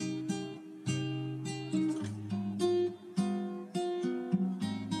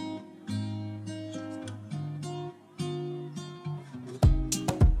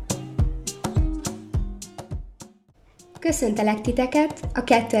Köszöntelek titeket a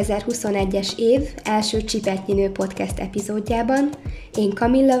 2021-es év első Csipetnyi Nő podcast epizódjában. Én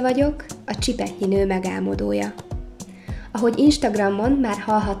Kamilla vagyok, a Csipetnyi Nő megálmodója. Ahogy Instagramon már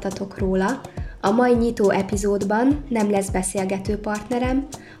hallhattatok róla, a mai nyitó epizódban nem lesz beszélgető partnerem,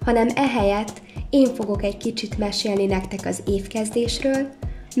 hanem ehelyett én fogok egy kicsit mesélni nektek az évkezdésről,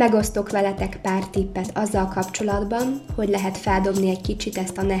 megosztok veletek pár tippet azzal kapcsolatban, hogy lehet feldobni egy kicsit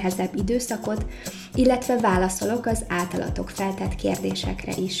ezt a nehezebb időszakot, illetve válaszolok az általatok feltett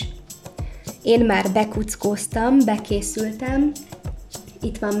kérdésekre is. Én már bekuckóztam, bekészültem,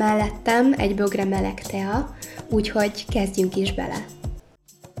 itt van mellettem egy bögre meleg tea, úgyhogy kezdjünk is bele.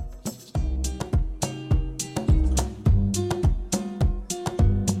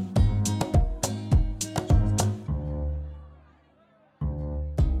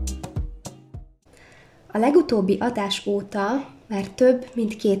 A legutóbbi adás óta már több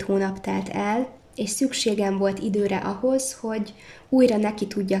mint 2 hónap telt el, és szükségem volt időre ahhoz, hogy újra neki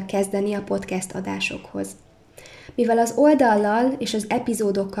tudjak kezdeni a podcast adásokhoz. Mivel az oldallal és az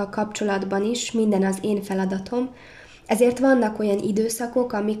epizódokkal kapcsolatban is minden az én feladatom, ezért vannak olyan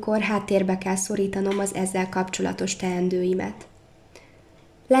időszakok, amikor háttérbe kell szorítanom az ezzel kapcsolatos teendőimet.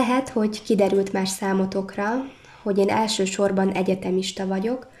 Lehet, hogy kiderült már számotokra, hogy én elsősorban egyetemista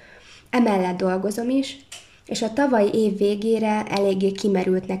vagyok, emellett dolgozom is, és a tavalyi év végére eléggé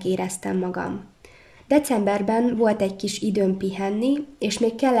kimerültnek éreztem magam. Decemberben volt egy kis időm pihenni, és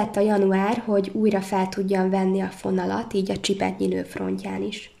még kellett a január, hogy újra fel tudjam venni a fonalat, így a Csipetnyi Nő frontján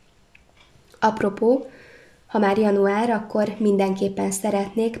is. Apropó, ha már január, akkor mindenképpen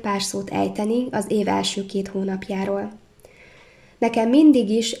szeretnék pár szót ejteni az év első 2 hónapjáról. Nekem mindig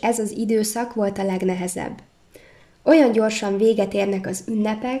is ez az időszak volt a legnehezebb. Olyan gyorsan véget érnek az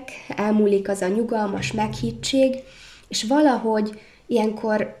ünnepek, elmúlik az a nyugalmas meghittség, és valahogy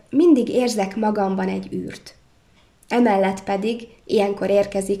ilyenkor mindig érzek magamban egy űrt. Emellett pedig ilyenkor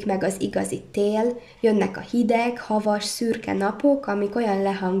érkezik meg az igazi tél, jönnek a hideg, havas, szürke napok, amik olyan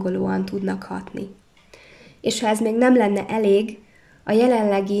lehangolóan tudnak hatni. És ha ez még nem lenne elég, a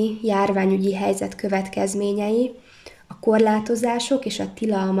jelenlegi járványügyi helyzet következményei, a korlátozások és a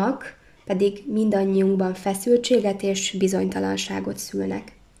tilalmak pedig mindannyiunkban feszültséget és bizonytalanságot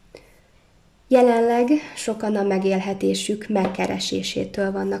szülnek. Jelenleg sokan a megélhetésük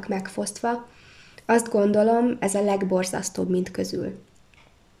megkeresésétől vannak megfosztva, azt gondolom, ez a legborzasztóbb mind közül.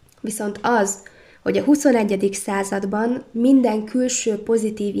 Viszont az, hogy a 21. században minden külső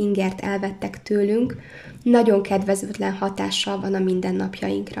pozitív ingert elvettek tőlünk, nagyon kedvezőtlen hatással van a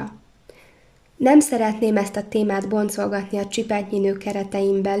mindennapjainkra. Nem szeretném ezt a témát boncolgatni a Csipetnyi Nő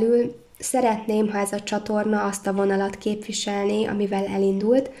keretein belül, szeretném, ha ez a csatorna azt a vonalat képviselné, amivel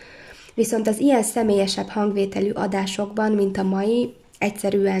elindult, viszont az ilyen személyesebb hangvételű adásokban, mint a mai,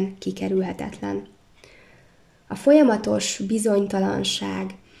 egyszerűen kikerülhetetlen. A folyamatos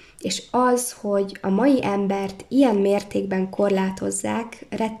bizonytalanság, és az, hogy a mai embert ilyen mértékben korlátozzák,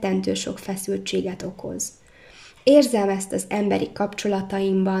 rettentő sok feszültséget okoz. Érzem ezt az emberi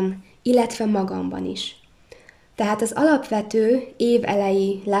kapcsolataimban, illetve magamban is. Tehát az alapvető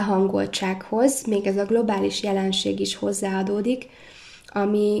évelei lehangoltsághoz még ez a globális jelenség is hozzáadódik,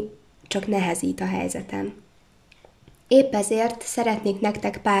 ami csak nehezít a helyzeten. Épp ezért szeretnék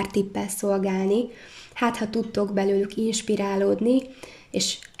nektek pár tippel szolgálni, hát ha tudtok belőlük inspirálódni,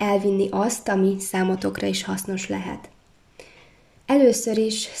 és elvinni azt, ami számotokra is hasznos lehet. Először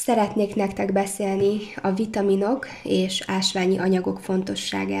is szeretnék nektek beszélni a vitaminok és ásványi anyagok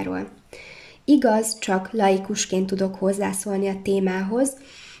fontosságáról. Igaz, csak laikusként tudok hozzászólni a témához,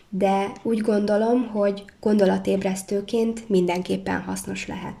 de úgy gondolom, hogy gondolatébresztőként mindenképpen hasznos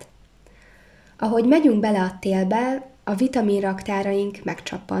lehet. Ahogy megyünk bele a télbe, a vitaminraktáraink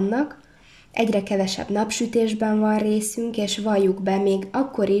megcsappannak, egyre kevesebb napsütésben van részünk, és valljuk be még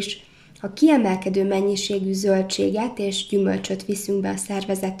akkor is, ha kiemelkedő mennyiségű zöldséget és gyümölcsöt viszünk be a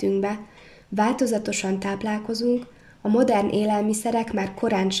szervezetünkbe, változatosan táplálkozunk, a modern élelmiszerek már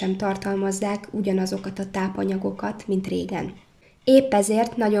korán sem tartalmazzák ugyanazokat a tápanyagokat, mint régen. Épp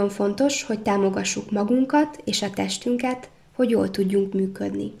ezért nagyon fontos, hogy támogassuk magunkat és a testünket, hogy jól tudjunk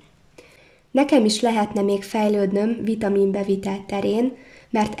működni. Nekem is lehetne még fejlődnöm vitaminbevitel terén,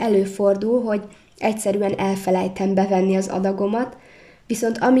 mert előfordul, hogy egyszerűen elfelejtem bevenni az adagomat,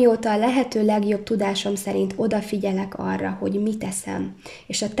 viszont amióta a lehető legjobb tudásom szerint odafigyelek arra, hogy mit eszem,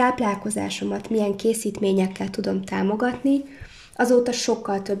 és a táplálkozásomat milyen készítményekkel tudom támogatni, azóta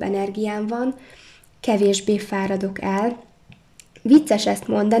sokkal több energiám van, kevésbé fáradok el. Vicces ezt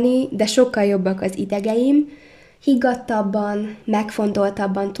mondani, de sokkal jobbak az idegeim, higgadtabban,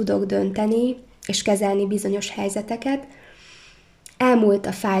 megfontoltabban tudok dönteni és kezelni bizonyos helyzeteket. Elmúlt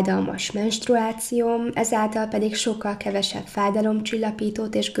a fájdalmas menstruációm, ezáltal pedig sokkal kevesebb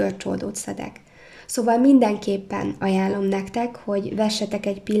fájdalomcsillapítót és görcsoldót szedek. Szóval mindenképpen ajánlom nektek, hogy vessetek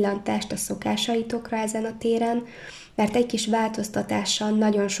egy pillantást a szokásaitokra ezen a téren, mert egy kis változtatással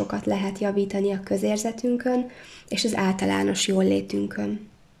nagyon sokat lehet javítani a közérzetünkön és az általános jóllétünkön.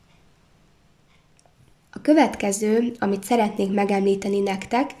 A következő, amit szeretnék megemlíteni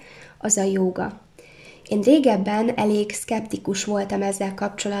nektek, az a jóga. Én régebben elég szkeptikus voltam ezzel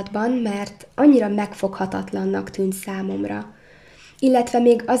kapcsolatban, mert annyira megfoghatatlannak tűnt számomra. Illetve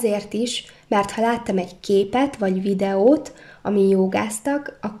még azért is, mert ha láttam egy képet vagy videót, amin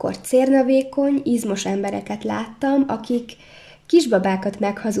jogáztak, akkor cérnavékony, izmos embereket láttam, akik kisbabákat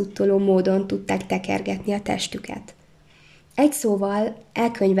meghazudtoló módon tudták tekergetni a testüket. Egy szóval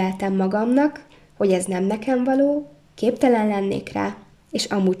elkönyveltem magamnak, hogy ez nem nekem való, képtelen lennék rá, és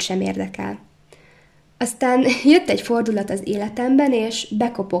amúgy sem érdekel. Aztán jött egy fordulat az életemben, és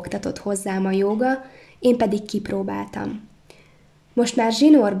bekopogtatott hozzám a jóga, én pedig kipróbáltam. Most már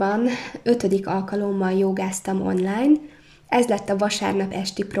zsinórban 5. alkalommal jogáztam online, ez lett a vasárnap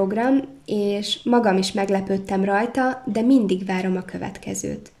esti program, és magam is meglepődtem rajta, de mindig várom a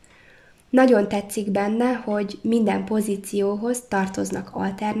következőt. Nagyon tetszik benne, hogy minden pozícióhoz tartoznak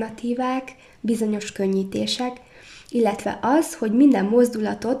alternatívák, bizonyos könnyítések, illetve az, hogy minden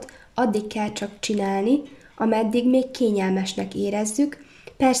mozdulatot addig kell csak csinálni, ameddig még kényelmesnek érezzük,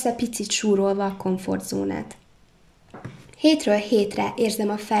 persze picit súrolva a komfortzónát. Hétről hétre érzem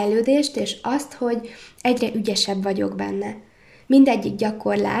a fejlődést, és azt, hogy egyre ügyesebb vagyok benne. Mindegyik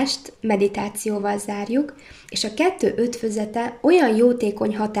gyakorlást meditációval zárjuk, és a 2 ötvözete olyan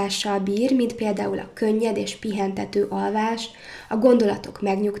jótékony hatással bír, mint például a könnyed és pihentető alvás, a gondolatok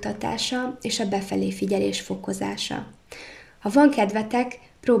megnyugtatása és a befelé figyelés fokozása. Ha van kedvetek,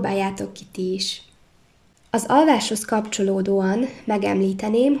 próbáljátok ki ti is. Az alváshoz kapcsolódóan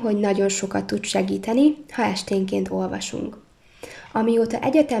megemlíteném, hogy nagyon sokat tud segíteni, ha esténként olvasunk. Amióta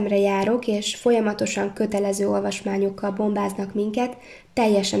egyetemre járok, és folyamatosan kötelező olvasmányokkal bombáznak minket,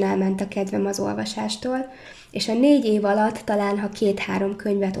 teljesen elment a kedvem az olvasástól, és a 4 év alatt talán ha 2-3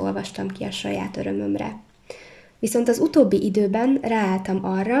 könyvet olvastam ki a saját örömömre. Viszont az utóbbi időben ráálltam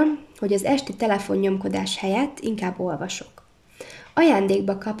arra, hogy az esti telefonnyomkodás helyett inkább olvasok.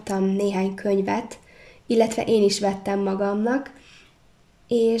 Ajándékba kaptam néhány könyvet, illetve én is vettem magamnak,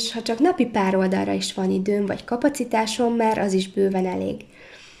 és ha csak napi pár oldalra is van időm vagy kapacitásom, már az is bőven elég.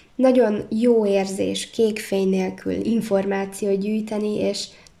 Nagyon jó érzés kék fény nélkül információt gyűjteni, és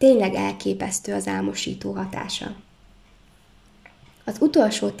tényleg elképesztő az álmosító hatása. Az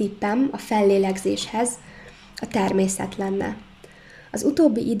utolsó tippem a fellélegzéshez a természet lenne. Az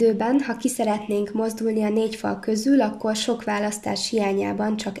utóbbi időben, ha ki szeretnénk mozdulni a 4 fal közül, akkor sok választás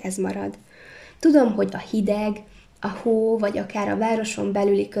hiányában csak ez marad. Tudom, hogy a hideg, a hó, vagy akár a városon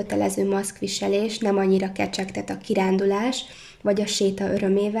belüli kötelező maszkviselés nem annyira kecsegtet a kirándulás, vagy a séta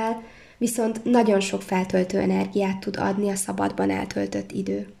örömével, viszont nagyon sok feltöltő energiát tud adni a szabadban eltöltött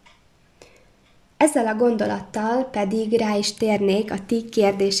idő. Ezzel a gondolattal pedig rá is térnék a ti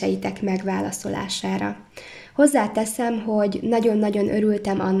kérdéseitek megválaszolására. Hozzáteszem, hogy nagyon-nagyon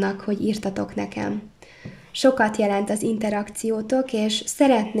örültem annak, hogy írtatok nekem. Sokat jelent az interakciótok, és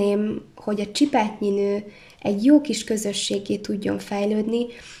szeretném, hogy a Csipátnyinő egy jó kis közösségé tudjon fejlődni,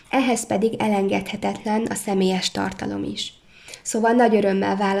 ehhez pedig elengedhetetlen a személyes tartalom is. Szóval nagy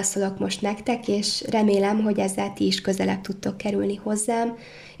örömmel válaszolok most nektek, és remélem, hogy ezzel ti is közelebb tudtok kerülni hozzám,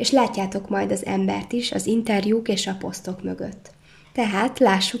 és látjátok majd az embert is az interjúk és a posztok mögött. Tehát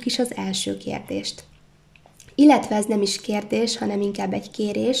lássuk is az első kérdést. Illetve ez nem is kérdés, hanem inkább egy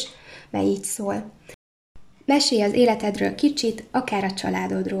kérés, mely így szól. Mesélj az életedről kicsit, akár a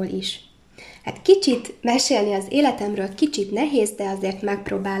családodról is. Hát kicsit mesélni az életemről kicsit nehéz, de azért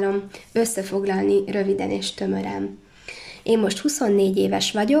megpróbálom összefoglalni röviden és tömören. Én most 24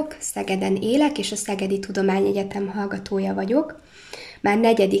 éves vagyok, Szegeden élek, és a Szegedi Tudományegyetem hallgatója vagyok. Már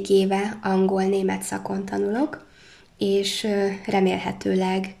 4. éve angol-német szakon tanulok, és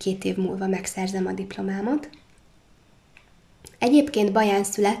remélhetőleg 2 év múlva megszerzem a diplomámot. Egyébként Baján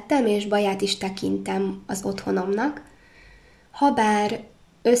születtem, és Baját is tekintem az otthonomnak, habár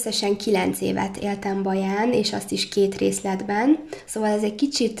összesen 9 évet éltem Baján, és azt is 2 részletben, szóval ez egy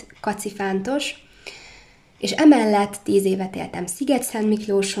kicsit kacifántos, és emellett 10 évet éltem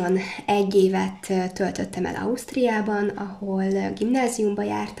Szigetszentmiklóson, 1 évet töltöttem el Ausztriában, ahol gimnáziumba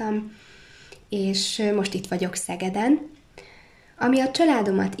jártam, és most itt vagyok Szegeden. Ami a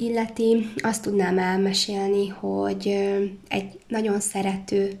családomat illeti, azt tudnám elmesélni, hogy egy nagyon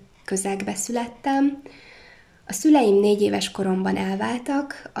szerető közegbe születtem. A szüleim 4 éves koromban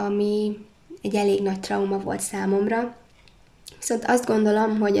elváltak, ami egy elég nagy trauma volt számomra, Viszont azt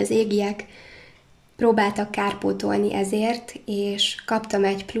gondolom, hogy az égiek próbáltak kárpótolni ezért, és kaptam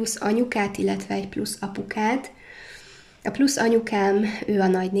egy plusz anyukát, illetve egy plusz apukát. A plusz anyukám, ő a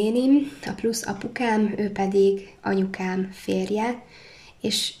nagynénim, a plusz apukám, ő pedig anyukám férje,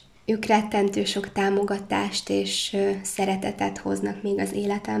 és ők rettentő sok támogatást és szeretetet hoznak még az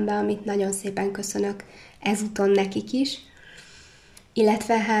életembe, amit nagyon szépen köszönök ezúton nekik is.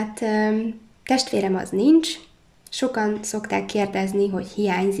 Illetve hát testvérem az nincs. Sokan szokták kérdezni, hogy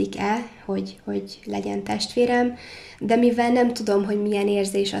hiányzik-e, hogy legyen testvérem, de mivel nem tudom, hogy milyen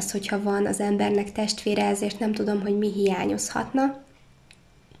érzés az, hogyha van az embernek testvére, ezért nem tudom, hogy mi hiányozhatna.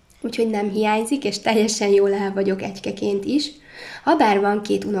 Úgyhogy nem hiányzik, és teljesen jól el vagyok egykeként is. Habár van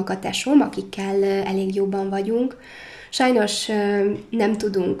 2 unokatesom, akikkel elég jobban vagyunk, sajnos nem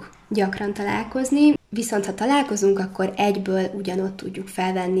tudunk gyakran találkozni, viszont ha találkozunk, akkor egyből ugyanott tudjuk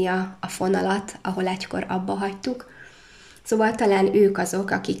felvenni a fonalat, ahol egykor abba hagytuk. Szóval talán ők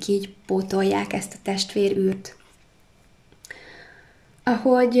azok, akik így pótolják ezt a testvérűrt.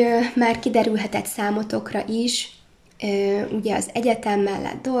 Ahogy már kiderülhetett számotokra is, ugye az egyetem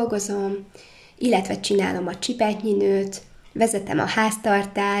mellett dolgozom, illetve csinálom a csipetnyinőt, vezetem a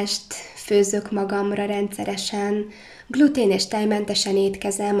háztartást, főzök magamra rendszeresen, glutén- és tejmentesen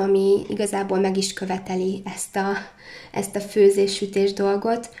étkezem, ami igazából meg is követeli ezt a főzés-sütés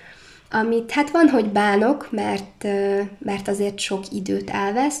dolgot, amit hát van, hogy bánok, mert azért sok időt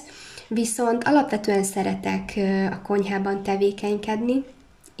elvesz, viszont alapvetően szeretek a konyhában tevékenykedni,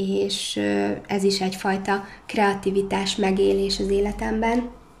 és ez is egyfajta kreativitás megélés az életemben.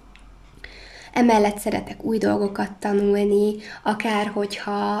 Emellett szeretek új dolgokat tanulni, akár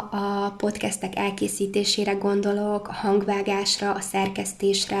hogyha a podcastek elkészítésére gondolok, a hangvágásra, a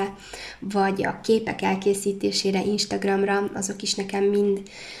szerkesztésre, vagy a képek elkészítésére Instagramra, azok is nekem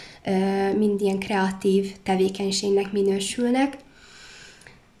mind ilyen kreatív tevékenységnek minősülnek.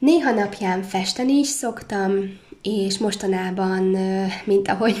 Néha napján festeni is szoktam, és mostanában, mint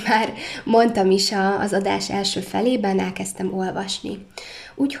ahogy már mondtam is az adás első felében, elkezdtem olvasni.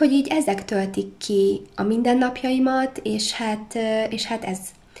 Úgyhogy így ezek töltik ki a mindennapjaimat, és hát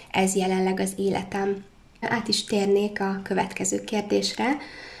ez jelenleg az életem. Át is térnék a következő kérdésre,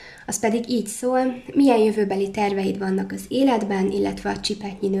 az pedig így szól, milyen jövőbeli terveid vannak az életben, illetve a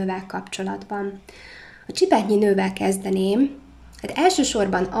csipetnyinővel kapcsolatban. A csipetnyinővel kezdeném. Hát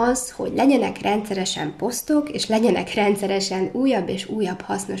elsősorban az, hogy legyenek rendszeresen posztok, és legyenek rendszeresen újabb és újabb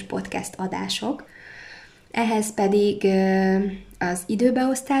hasznos podcast adások. Ehhez pedig az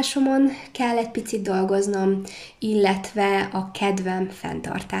időbeosztásomon kell egy picit dolgoznom, illetve a kedvem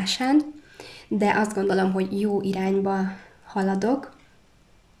fenntartásán, de azt gondolom, hogy jó irányba haladok.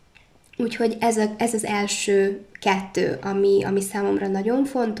 Úgyhogy ez az első 2, ami számomra nagyon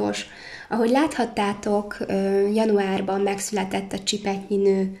fontos. Ahogy láthattátok, januárban megszületett a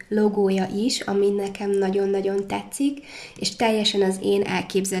csipetnyinő logója is, ami nekem nagyon-nagyon tetszik, és teljesen az én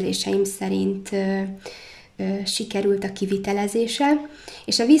elképzeléseim szerint sikerült a kivitelezése,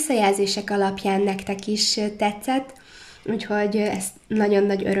 és a visszajelzések alapján nektek is tetszett, úgyhogy ez nagyon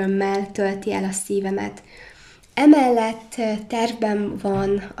nagy örömmel tölti el a szívemet. Emellett tervben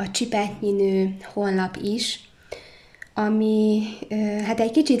van a csipetnyinő honlap is, ami hát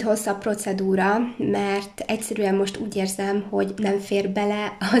egy kicsit hosszabb procedúra, mert egyszerűen most úgy érzem, hogy nem fér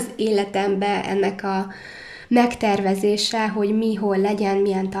bele az életembe ennek a megtervezése, hogy mi, hol legyen,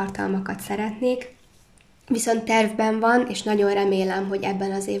 milyen tartalmakat szeretnék. Viszont tervben van, és nagyon remélem, hogy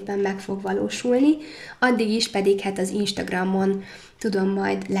ebben az évben meg fog valósulni. Addig is pedig hát az Instagramon tudom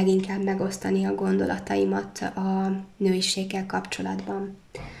majd leginkább megosztani a gondolataimat a nőiséggel kapcsolatban.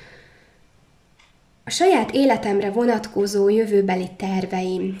 A saját életemre vonatkozó jövőbeli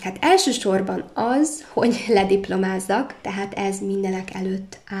terveim. Hát elsősorban az, hogy lediplomázzak, tehát ez mindenek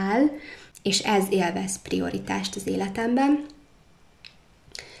előtt áll, és ez élvez prioritást az életemben.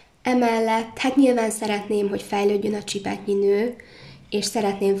 Emellett, hát nyilván szeretném, hogy fejlődjön a csipetnyinő, és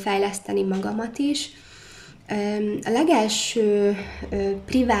szeretném fejleszteni magamat is. A legelső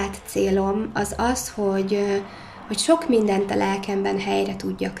privát célom az az, hogy sok mindent a lelkemben helyre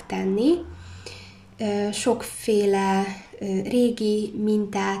tudjak tenni, sokféle régi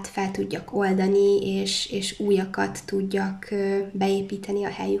mintát fel tudjak oldani, és újakat tudjak beépíteni a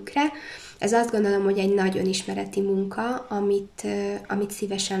helyükre. Ez azt gondolom, hogy egy nagy önismereti munka, amit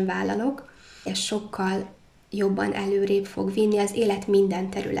szívesen vállalok, és sokkal jobban előrébb fog vinni az élet minden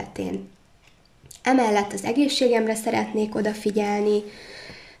területén. Emellett az egészségemre szeretnék odafigyelni.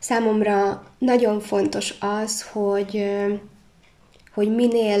 Számomra nagyon fontos az, hogy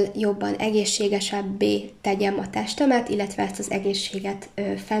minél jobban egészségesebbé tegyem a testemet, illetve ezt az egészséget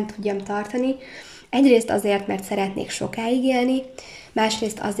fent tudjam tartani. Egyrészt azért, mert szeretnék sokáig élni,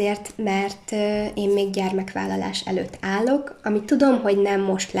 másrészt azért, mert én még gyermekvállalás előtt állok, amit tudom, hogy nem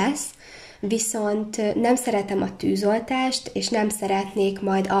most lesz, viszont nem szeretem a tűzoltást, és nem szeretnék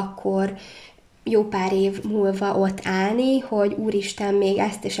majd akkor jó pár év múlva ott állni, hogy úristen, még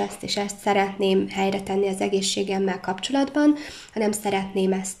ezt és ezt és ezt szeretném helyre tenni az egészségemmel kapcsolatban, hanem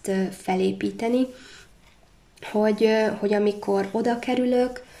szeretném ezt felépíteni, hogy amikor oda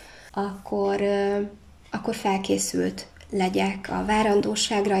kerülök, akkor felkészült legyek a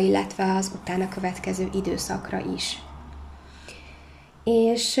várandóságra, illetve az utána következő időszakra is.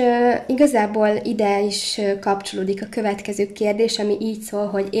 És igazából ide is kapcsolódik a következő kérdés, ami így szól,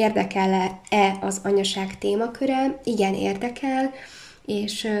 hogy érdekel-e az anyaság témaköre? Igen, érdekel,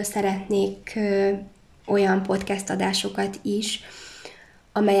 és szeretnék olyan podcast adásokat is,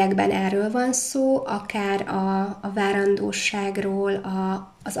 amelyekben erről van szó, akár a várandóságról,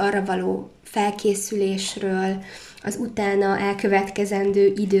 az arra való felkészülésről, az utána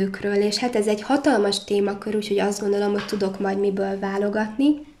elkövetkezendő időkről, és hát ez egy hatalmas témakör, úgyhogy azt gondolom, hogy tudok majd miből válogatni.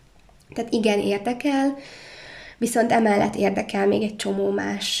 Tehát igen, érdekel, viszont emellett érdekel még egy csomó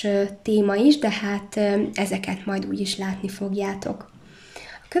más téma is, de hát ezeket majd úgyis látni fogjátok.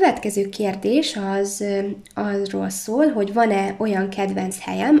 A következő kérdés az arról szól, hogy van-e olyan kedvenc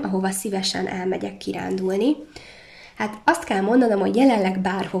helyem, ahova szívesen elmegyek kirándulni. Hát azt kell mondanom, hogy jelenleg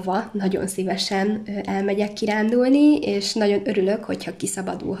bárhova nagyon szívesen elmegyek kirándulni, és nagyon örülök, hogyha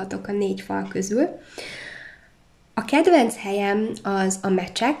kiszabadulhatok a 4 fal közül. A kedvenc helyem az a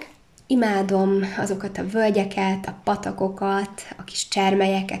Mecsek. Imádom azokat a völgyeket, a patakokat, a kis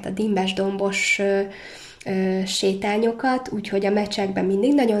csermelyeket, a dimbes-dombos sétányokat, úgyhogy a Mecsekben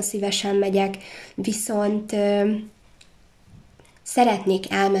mindig nagyon szívesen megyek, viszont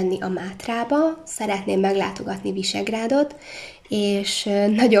szeretnék elmenni a Mátrába, szeretném meglátogatni Visegrádot, és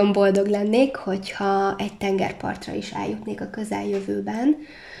nagyon boldog lennék, hogyha egy tengerpartra is eljutnék a közeljövőben,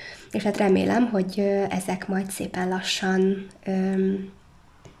 és hát remélem, hogy ezek majd szépen lassan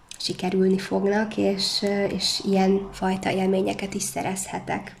sikerülni fognak, és ilyen fajta élményeket is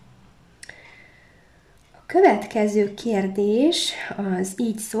szerezhetek. A következő kérdés az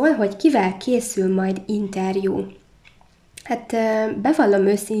így szól, hogy kivel készül majd interjú. Hát bevallom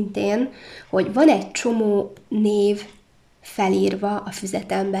őszintén, hogy van egy csomó név felírva a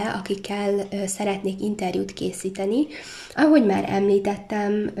füzetembe, akikkel szeretnék interjút készíteni. Ahogy már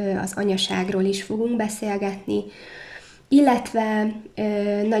említettem, az anyaságról is fogunk beszélgetni, illetve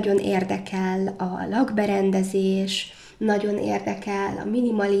nagyon érdekel a lakberendezés, nagyon érdekel a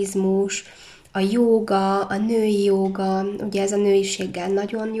minimalizmus, a jóga, a női jóga, ugye ez a nőiséggel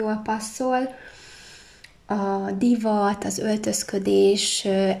nagyon jól passzol, a divat, az öltözködés,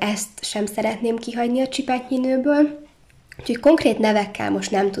 ezt sem szeretném kihagyni a Csipetnyinőből. Úgyhogy konkrét nevekkel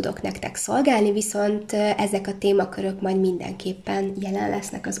most nem tudok nektek szolgálni, viszont ezek a témakörök majd mindenképpen jelen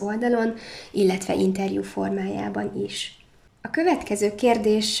lesznek az oldalon, illetve interjú formájában is. A következő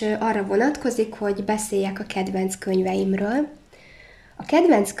kérdés arra vonatkozik, hogy beszéljek a kedvenc könyveimről. A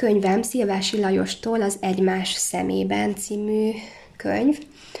kedvenc könyvem Szilvási Lajostól az Egymás szemében című könyv,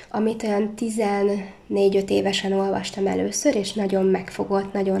 amit olyan 14-5 évesen olvastam először, és nagyon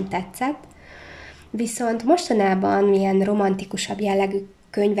megfogott, nagyon tetszett. Viszont mostanában milyen romantikusabb jellegű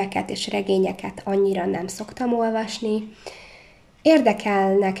könyveket és regényeket annyira nem szoktam olvasni.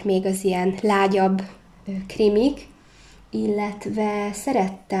 Érdekelnek még az ilyen lágyabb krimik, illetve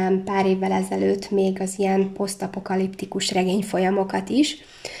szerettem pár évvel ezelőtt még az ilyen posztapokaliptikus regényfolyamokat is,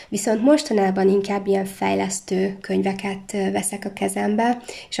 viszont mostanában inkább ilyen fejlesztő könyveket veszek a kezembe,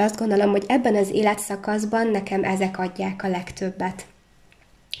 és azt gondolom, hogy ebben az életszakaszban nekem ezek adják a legtöbbet.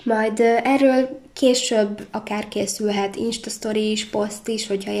 Majd erről később akár készülhet Instastory is, poszt is,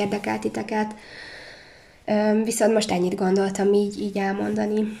 hogyha érdekel titeket, viszont most ennyit gondoltam így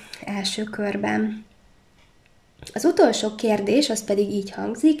elmondani első körben. Az utolsó kérdés az pedig így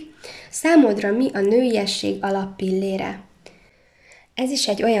hangzik, számodra mi a nőiesség alappillére? Ez is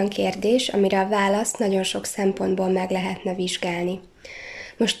egy olyan kérdés, amire a választ nagyon sok szempontból meg lehetne vizsgálni.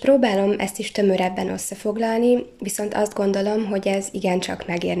 Most próbálom ezt is tömörebben összefoglalni, viszont azt gondolom, hogy ez igencsak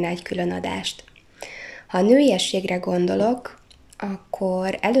megérne egy külön adást. Ha a nőiességre gondolok,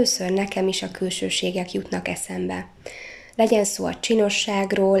 akkor először nekem is a külsőségek jutnak eszembe. Legyen szó a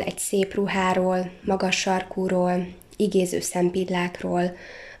csinosságról, egy szép ruháról, magas sarkúról, igéző szempillákról,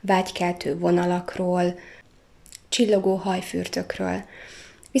 vágykeltő vonalakról, csillogó hajfürtökről.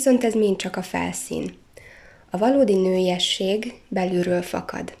 Viszont ez mind csak a felszín. A valódi nőiesség belülről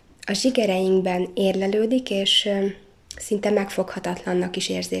fakad. A zsigereinkben érlelődik, és szinte megfoghatatlannak is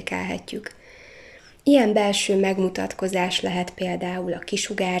érzékelhetjük. Ilyen belső megmutatkozás lehet például a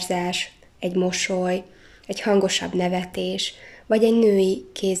kisugárzás, egy mosoly, egy hangosabb nevetés, vagy egy női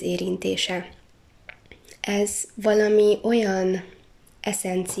kéz érintése. Ez valami olyan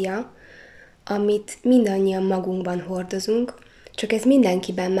eszencia, amit mindannyian magunkban hordozunk, csak ez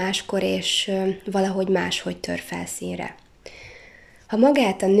mindenkiben máskor és valahogy máshogy tör felszínre. Ha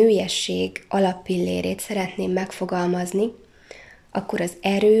magát a nőiesség alappillérét szeretném megfogalmazni, akkor az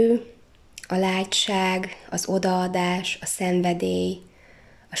erő, a lágyság, az odaadás, a szenvedély,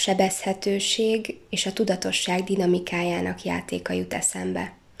 a sebezhetőség és a tudatosság dinamikájának játéka jut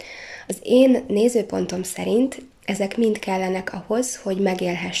eszembe. Az én nézőpontom szerint ezek mind kellenek ahhoz, hogy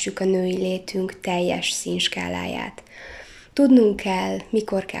megélhessük a női létünk teljes színskáláját. Tudnunk kell,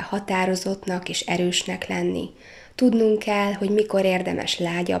 mikor kell határozottnak és erősnek lenni. Tudnunk kell, hogy mikor érdemes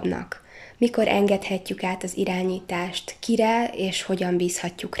lágyabbnak, mikor engedhetjük át az irányítást, kire és hogyan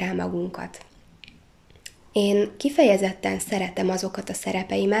bízhatjuk rá magunkat. Én kifejezetten szeretem azokat a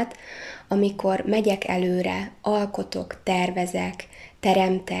szerepeimet, amikor megyek előre, alkotok, tervezek,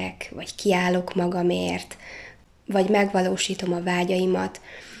 teremtek, vagy kiállok magamért, vagy megvalósítom a vágyaimat,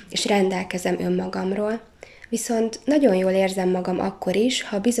 és rendelkezem önmagamról, viszont nagyon jól érzem magam akkor is,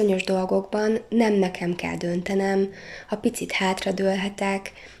 ha bizonyos dolgokban nem nekem kell döntenem, ha picit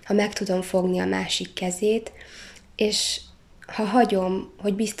hátradőlhetek, ha meg tudom fogni a másik kezét, és ha hagyom,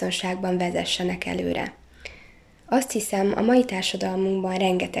 hogy biztonságban vezessenek előre. Azt hiszem, a mai társadalmunkban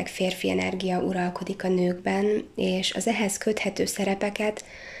rengeteg férfi energia uralkodik a nőkben, és az ehhez köthető szerepeket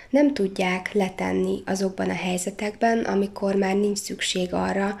nem tudják letenni azokban a helyzetekben, amikor már nincs szükség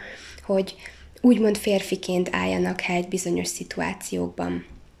arra, hogy úgymond férfiként álljanak helyt bizonyos szituációkban.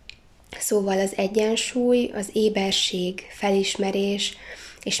 Szóval az egyensúly, az éberség, felismerés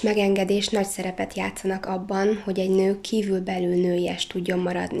és megengedés nagy szerepet játszanak abban, hogy egy nő kívülbelül nőies tudjon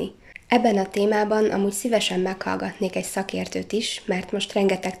maradni. Ebben a témában amúgy szívesen meghallgatnék egy szakértőt is, mert most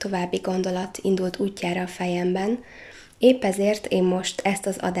rengeteg további gondolat indult útjára a fejemben, épp ezért én most ezt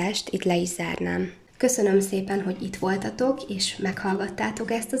az adást itt le is zárnám. Köszönöm szépen, hogy itt voltatok, és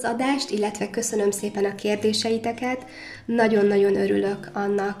meghallgattátok ezt az adást, illetve köszönöm szépen a kérdéseiteket. Nagyon-nagyon örülök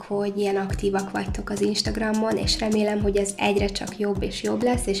annak, hogy ilyen aktívak vagytok az Instagramon, és remélem, hogy ez egyre csak jobb és jobb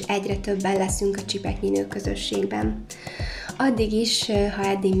lesz, és egyre többen leszünk a Csipetnyi Nők közösségben. Addig is, ha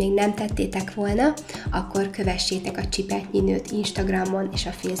eddig még nem tettétek volna, akkor kövessétek a Csipetnyi Nőt Instagramon és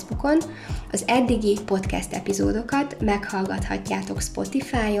a Facebookon. Az eddigi podcast epizódokat meghallgathatjátok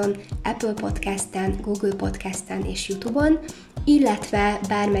Spotify-on, Apple Podcasten, Google Podcasten és YouTube-on, illetve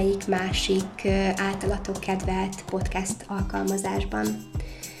bármelyik másik általatok kedvelt podcast alkalmazásban.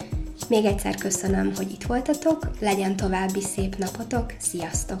 Még egyszer köszönöm, hogy itt voltatok, legyen további szép napotok,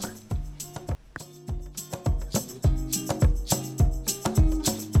 sziasztok!